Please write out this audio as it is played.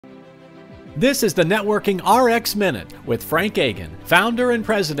This is the Networking RX Minute with Frank Agan, founder and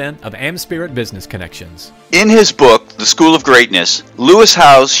president of AmSpirit Business Connections. In his book, The School of Greatness, Lewis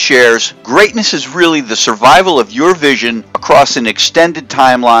Howes shares greatness is really the survival of your vision across an extended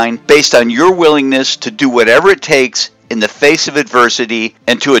timeline based on your willingness to do whatever it takes in the face of adversity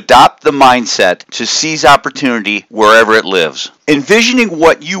and to adopt the mindset to seize opportunity wherever it lives. Envisioning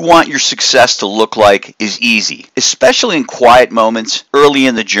what you want your success to look like is easy, especially in quiet moments early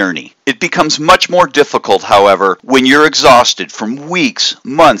in the journey. It becomes much more difficult, however, when you're exhausted from weeks,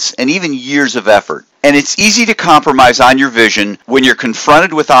 months, and even years of effort. And it's easy to compromise on your vision when you're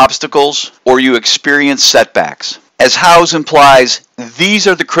confronted with obstacles or you experience setbacks. As Howes implies, these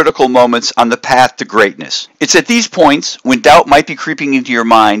are the critical moments on the path to greatness. It's at these points, when doubt might be creeping into your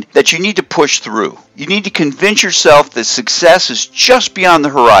mind, that you need to push through. You need to convince yourself that success is just beyond the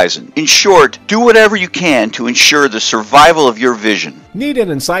horizon. In short, do whatever you can to ensure the survival of your vision. Need an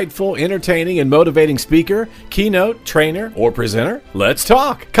insightful, entertaining, and motivating speaker, keynote, trainer, or presenter? Let's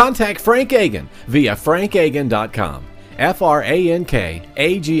talk! Contact Frank Agan via frankagan.com.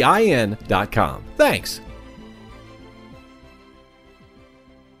 FrankAgin.com. Thanks.